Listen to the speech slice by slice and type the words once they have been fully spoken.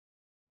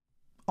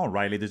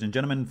Alright, ladies and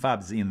gentlemen,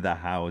 Fabs in the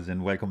house,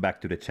 and welcome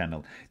back to the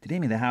channel. Today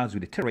I'm in the house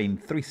with the Terrain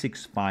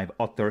 365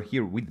 Otter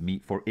here with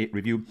me for a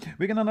review.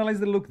 We're gonna analyze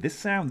the look, the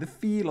sound, the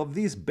feel of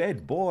this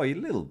bad boy,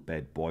 little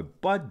bad boy.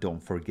 But don't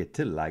forget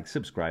to like,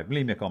 subscribe,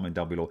 leave me a comment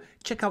down below.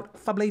 Check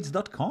out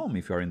Fablades.com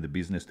if you're in the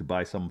business to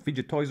buy some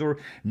fidget toys or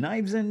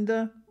knives, and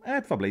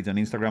at Fablades on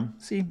Instagram.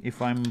 See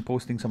if I'm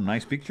posting some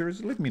nice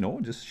pictures. Let me know.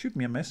 Just shoot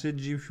me a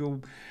message if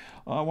you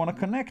want to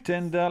connect.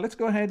 And let's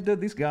go ahead.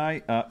 This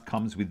guy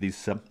comes with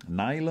this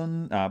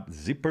nylon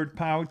zippered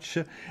pouch,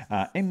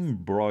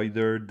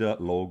 embroidered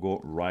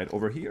logo right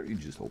over here. You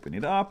just open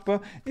it up.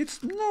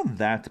 It's not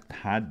that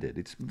padded.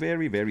 It's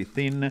very, very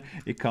thin.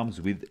 It comes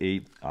with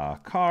a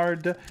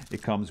card.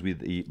 It comes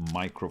with a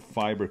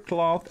microfiber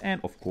cloth.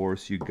 And of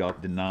course, you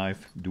got the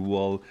knife,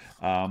 dual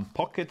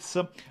pockets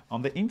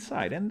on the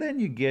inside. And then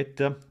you get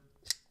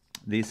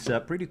this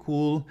pretty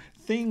cool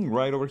thing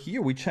right over here,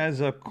 which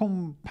has a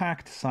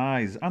compact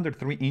size under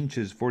 3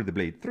 inches for the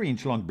blade,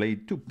 3-inch long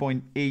blade,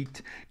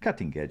 2.8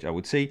 cutting edge, I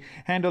would say.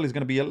 Handle is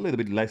going to be a little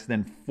bit less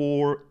than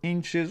 4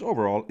 inches.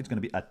 Overall, it's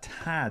going to be a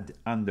tad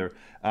under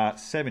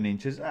 7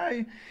 inches.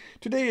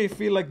 Today I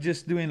feel like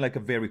just doing like a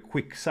very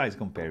quick size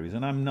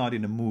comparison. I'm not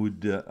in the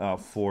mood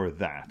for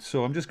that,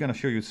 so I'm just going to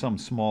show you some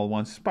small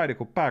ones.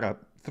 Spyderco Para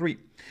 3.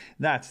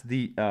 That's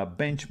the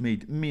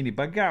Benchmade mini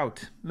bug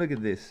out. Look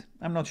at this.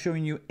 I'm not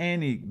showing you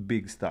any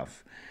big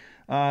stuff.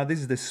 This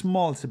is the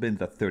small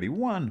Sabenta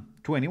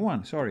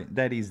 21, sorry.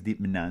 That is the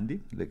Menandi.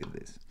 Look at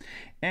this.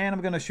 And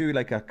I'm going to show you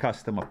like a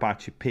custom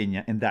Apache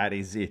Peña, and that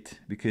is it.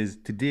 Because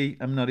today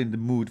I'm not in the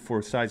mood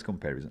for size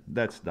comparison.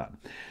 That's done.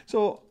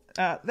 So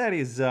that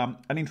is an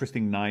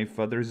interesting knife.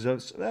 There's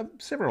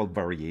several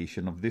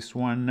variations of this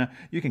one.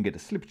 You can get a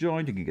slip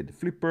joint, you can get the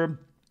flipper.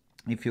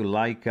 If you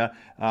like,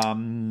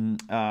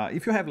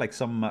 if you have like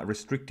some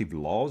restrictive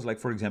laws, like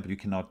for example, you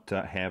cannot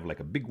have like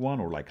a big one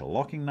or like a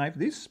locking knife,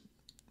 this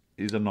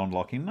is a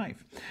non-locking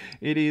knife.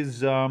 It is,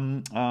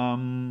 the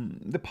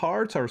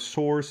parts are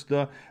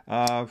sourced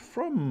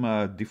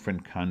from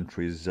different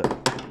countries.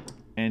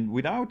 And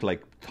without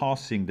like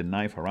tossing the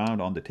knife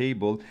around on the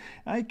table,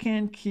 I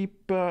can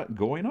keep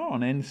going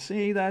on and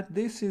say that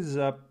this is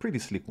a pretty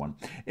slick one.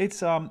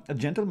 It's a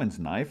gentleman's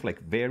knife,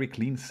 like very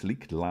clean,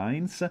 slick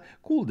lines,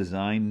 cool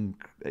design.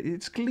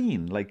 It's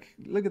clean, like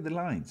look at the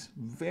lines,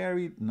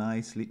 very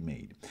nicely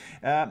made.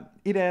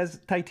 It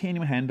has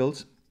titanium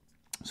handles.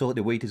 So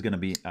the weight is going to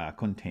be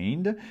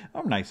contained,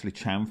 nicely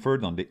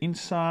chamfered on the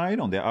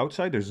inside. On the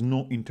outside, there's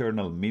no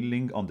internal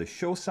milling on the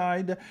show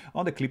side.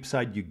 On the clip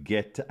side, you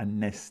get a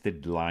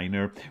nested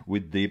liner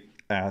with the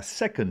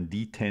second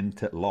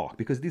detent lock,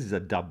 because this is a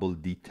double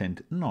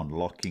detent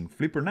non-locking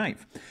flipper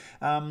knife.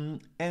 I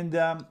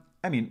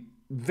mean,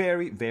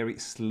 very, very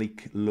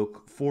slick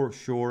look for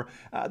sure.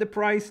 The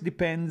price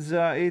depends.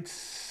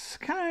 It's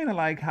kind of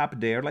like up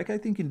there, like I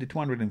think in the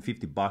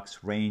 $250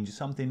 range,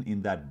 something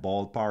in that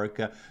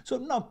ballpark. So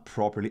not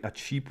properly a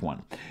cheap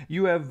one.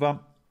 You have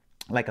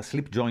like a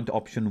slip joint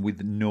option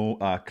with no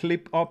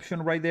clip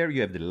option right there.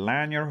 You have the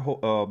lanyard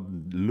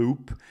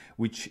loop,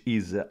 which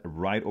is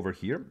right over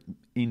here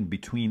in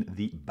between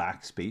the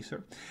back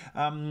spacer.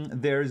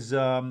 There's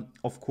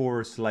of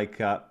course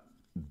like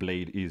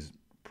blade is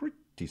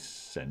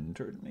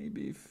centered,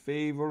 maybe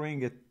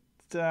favoring it.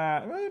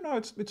 No,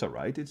 it's all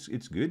right.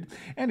 It's good,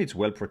 and it's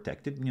well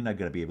protected. You're not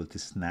gonna be able to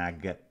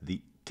snag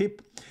the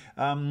tip.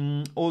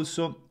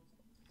 Also,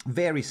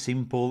 very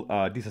simple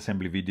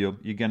disassembly video.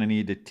 You're gonna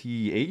need a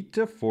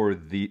T8 for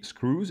the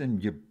screws,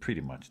 and you're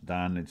pretty much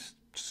done. It's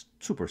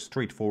super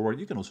straightforward.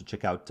 You can also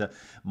check out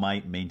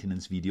my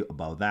maintenance video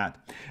about that.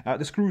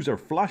 The screws are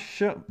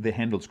flush. The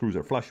handle screws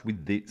are flush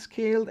with the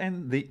scale,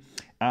 and the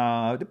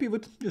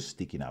pivot just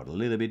sticking out a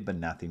little bit, but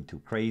nothing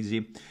too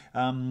crazy.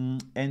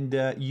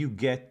 You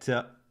get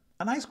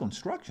a nice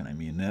construction. I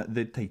mean,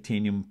 the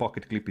titanium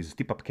pocket clip is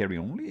tip-up carry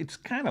only. It's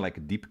kind of like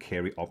a deep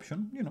carry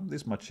option. You know,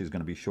 this much is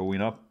going to be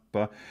showing up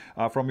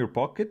from your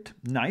pocket.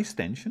 Nice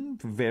tension,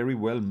 very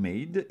well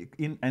made.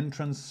 In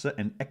entrance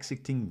and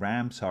exiting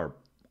ramps are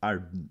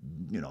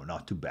you know,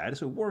 not too bad,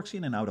 so it works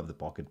in and out of the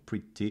pocket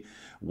pretty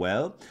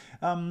well.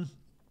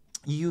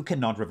 You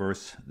cannot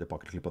reverse the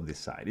pocket clip on this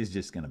side. It's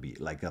just going to be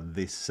like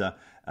this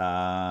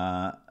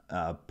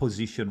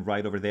position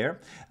right over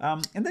there.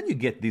 And then you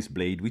get this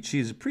blade, which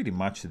is pretty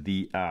much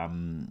the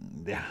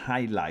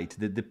highlight,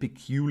 the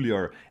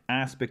peculiar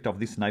aspect of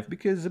this knife,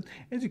 because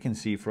as you can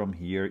see from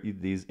here,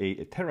 it is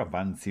a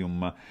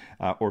Teravantium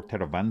or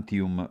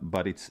Teravantium,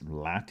 but it's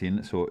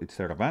Latin, so it's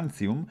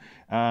Teravantium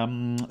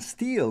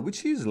steel,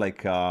 which is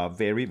like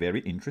very,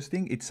 very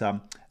interesting. It's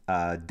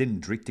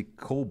dendritic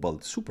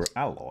cobalt super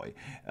alloy.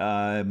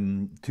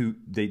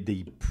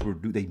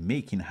 They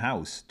make in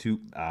house to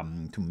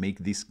make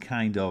this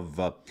kind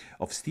of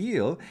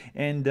steel,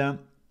 and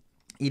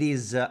it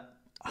is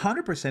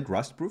 100%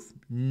 rust proof,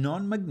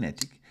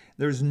 non-magnetic.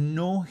 There's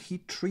no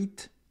heat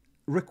treat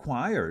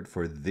required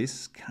for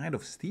this kind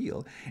of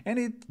steel,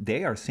 and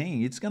they are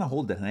saying it's gonna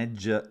hold an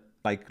edge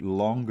like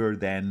longer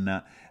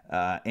than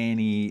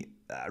any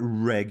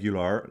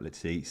regular, let's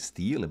say,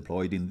 steel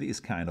employed in this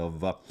kind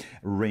of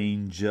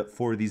range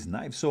for this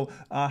knife. So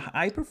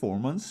high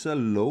performance,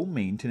 low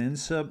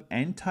maintenance,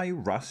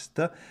 anti-rust,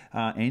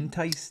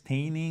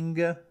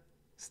 anti-staining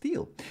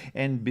steel.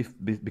 And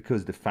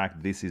because the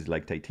fact this is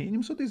like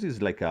titanium, so this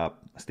is like a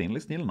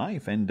stainless steel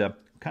knife and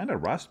kind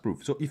of rust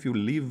proof. So if you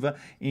live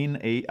in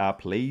a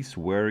place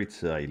where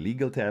it's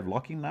illegal to have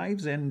locking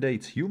knives and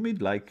it's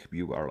humid, like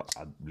you are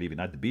living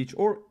at the beach,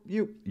 or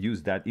you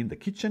use that in the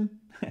kitchen,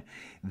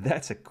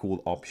 that's a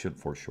cool option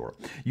for sure.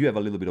 You have a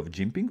little bit of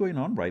jimping going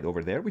on right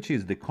over there, which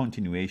is the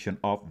continuation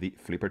of the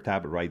flipper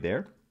tab right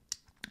there.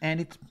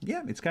 And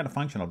it's kind of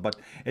functional, but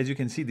as you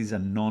can see, this is a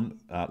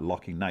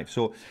non-locking knife.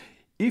 So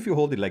if you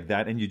hold it like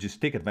that and you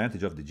just take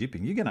advantage of the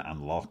jimping, you're gonna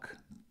unlock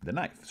the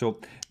knife. So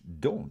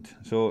don't.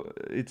 So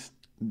it's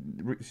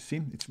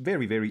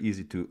very, very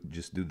easy to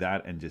just do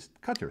that and just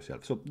cut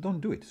yourself. So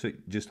don't do it. So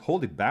just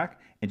hold it back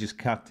and just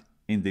cut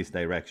in this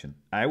direction.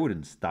 I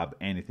wouldn't stab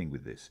anything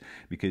with this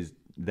because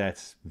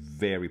that's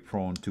very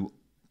prone to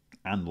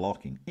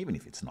unlocking, even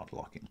if it's not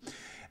locking.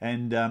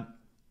 And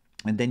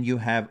then you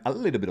have a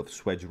little bit of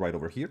swedge right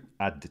over here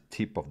at the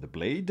tip of the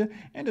blade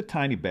and a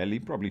tiny belly,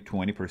 probably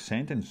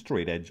 20%, and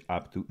straight edge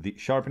up to the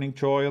sharpening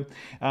choil.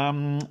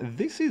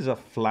 This is a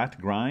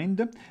flat grind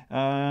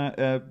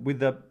with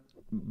the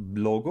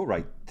logo,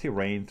 right?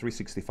 Terrain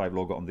 365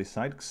 logo on this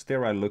side,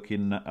 sterile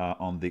looking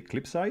on the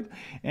clip side.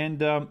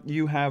 And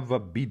you have a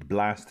bead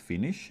blast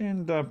finish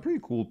and a pretty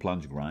cool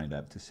plunge grind, I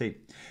have to say.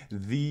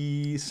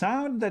 The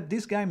sound that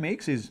this guy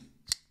makes is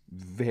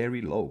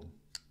very low.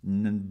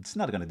 It's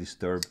not going to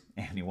disturb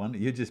anyone.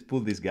 You just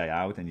pull this guy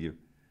out and you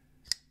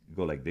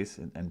go like this,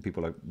 and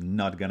people are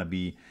not going to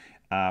be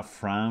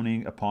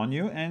frowning upon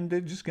you, and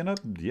they're just going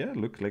to,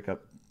 look like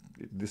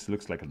this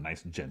looks like a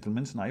nice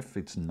gentleman's knife.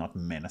 It's not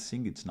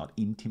menacing, it's not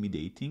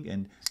intimidating,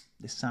 and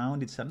the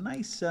sound, it's a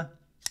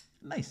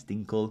nice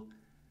tinkle,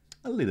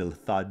 a little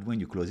thud when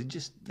you close it,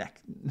 just like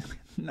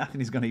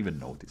nothing is gonna even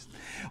notice.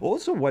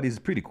 Also, what is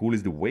pretty cool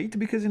is the weight,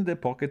 because in the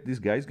pocket this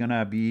guy is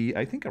gonna be,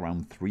 I think,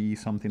 around 3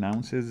 something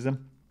ounces.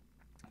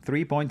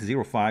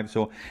 3.05,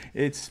 so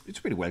it's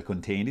pretty well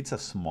contained. It's a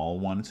small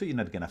one, so you're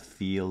not gonna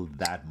feel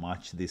that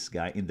much this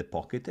guy in the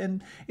pocket,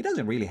 and it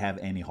doesn't really have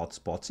any hot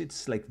spots.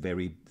 It's like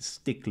very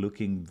stick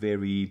looking,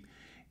 very,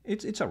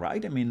 it's all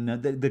right. I mean,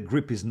 the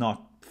grip is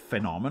not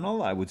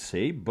phenomenal, I would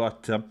say,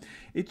 but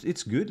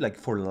it's good. Like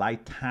for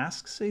light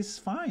tasks, it's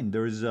fine.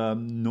 There's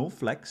no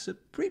flex,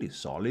 pretty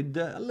solid,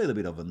 a little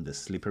bit of on the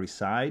slippery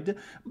side,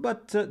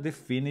 but the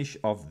finish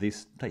of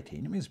this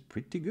titanium is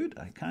pretty good.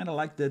 I kind of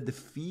like the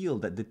feel,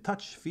 the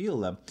touch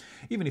feel,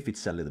 even if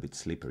it's a little bit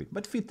slippery.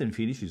 But fit and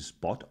finish is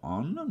spot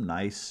on,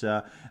 nice.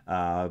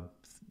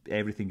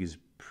 Everything is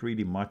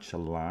pretty much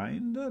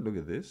aligned. Look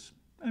at this.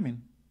 I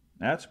mean,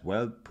 that's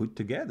well put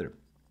together.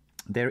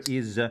 There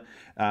is a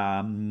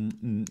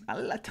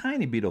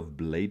tiny bit of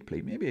blade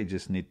play. Maybe I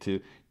just need to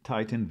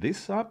tighten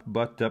this up,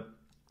 but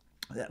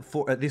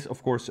for this,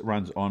 of course,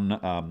 runs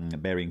on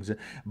bearings.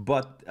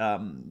 But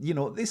you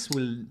know, this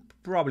will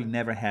probably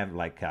never have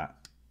like a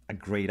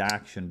great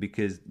action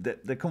because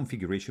the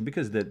configuration,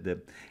 because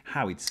the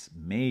how it's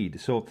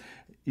made. So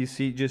you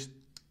see, just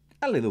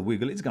a little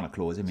wiggle, it's gonna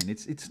close. I mean,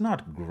 it's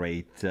not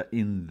great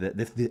in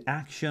the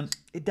action.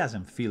 It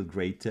doesn't feel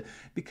great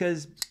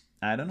because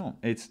I don't know.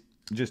 It's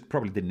just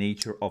probably the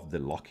nature of the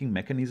locking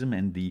mechanism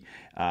and the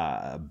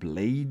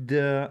blade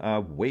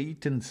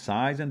weight and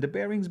size and the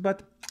bearings,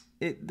 but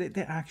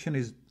the action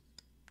is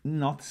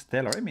not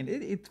stellar. I mean,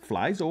 it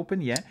flies open,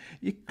 yeah,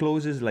 it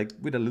closes like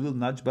with a little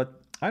nudge,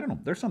 but I don't know,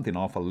 there's something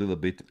off a little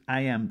bit.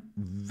 I am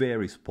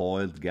very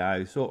spoiled,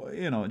 guys, so,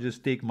 you know,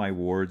 just take my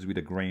words with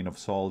a grain of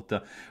salt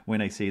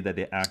when I say that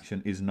the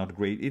action is not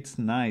great. It's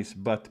nice,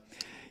 but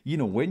you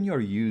know, when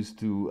you're used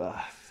to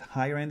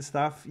higher end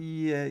stuff,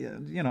 yeah,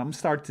 you know, I'm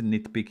starting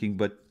nitpicking,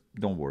 but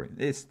don't worry,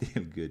 it's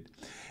still good.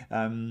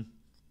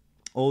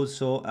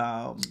 Also,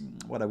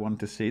 what I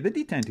want to say, the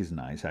detent is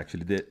nice,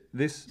 actually.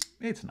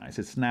 It's nice,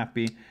 it's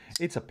snappy,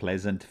 it's a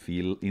pleasant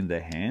feel in the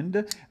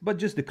hand, but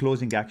just the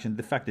closing action,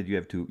 the fact that you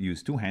have to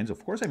use 2 hands,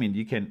 of course, I mean,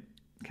 you can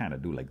kind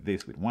of do like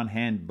this with 1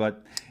 hand,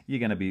 but you're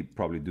gonna be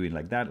probably doing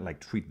like that,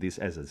 like treat this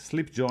as a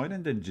slip joint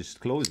and then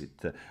just close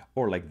it,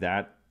 or like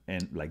that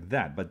and like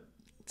that, but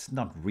it's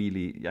not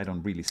really, I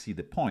don't really see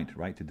the point,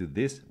 right? To do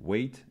this,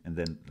 wait, and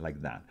then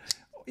like that.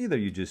 Either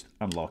you just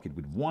unlock it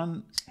with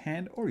 1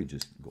 hand or you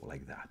just go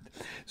like that.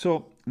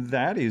 So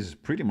that is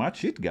pretty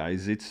much it,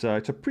 guys. It's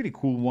a pretty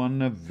cool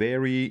one,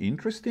 very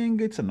interesting.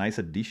 It's a nice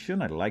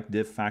addition. I like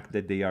the fact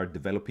that they are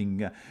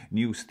developing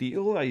new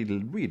steel. I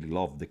really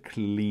love the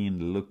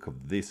clean look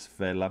of this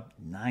fella,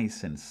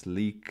 nice and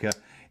sleek.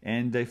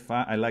 And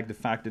I like the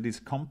fact that it's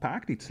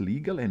compact, it's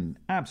legal, and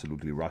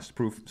absolutely rust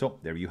proof. So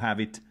there you have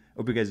it.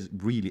 Hope you guys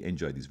really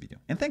enjoyed this video,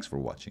 and thanks for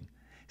watching.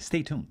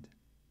 Stay tuned.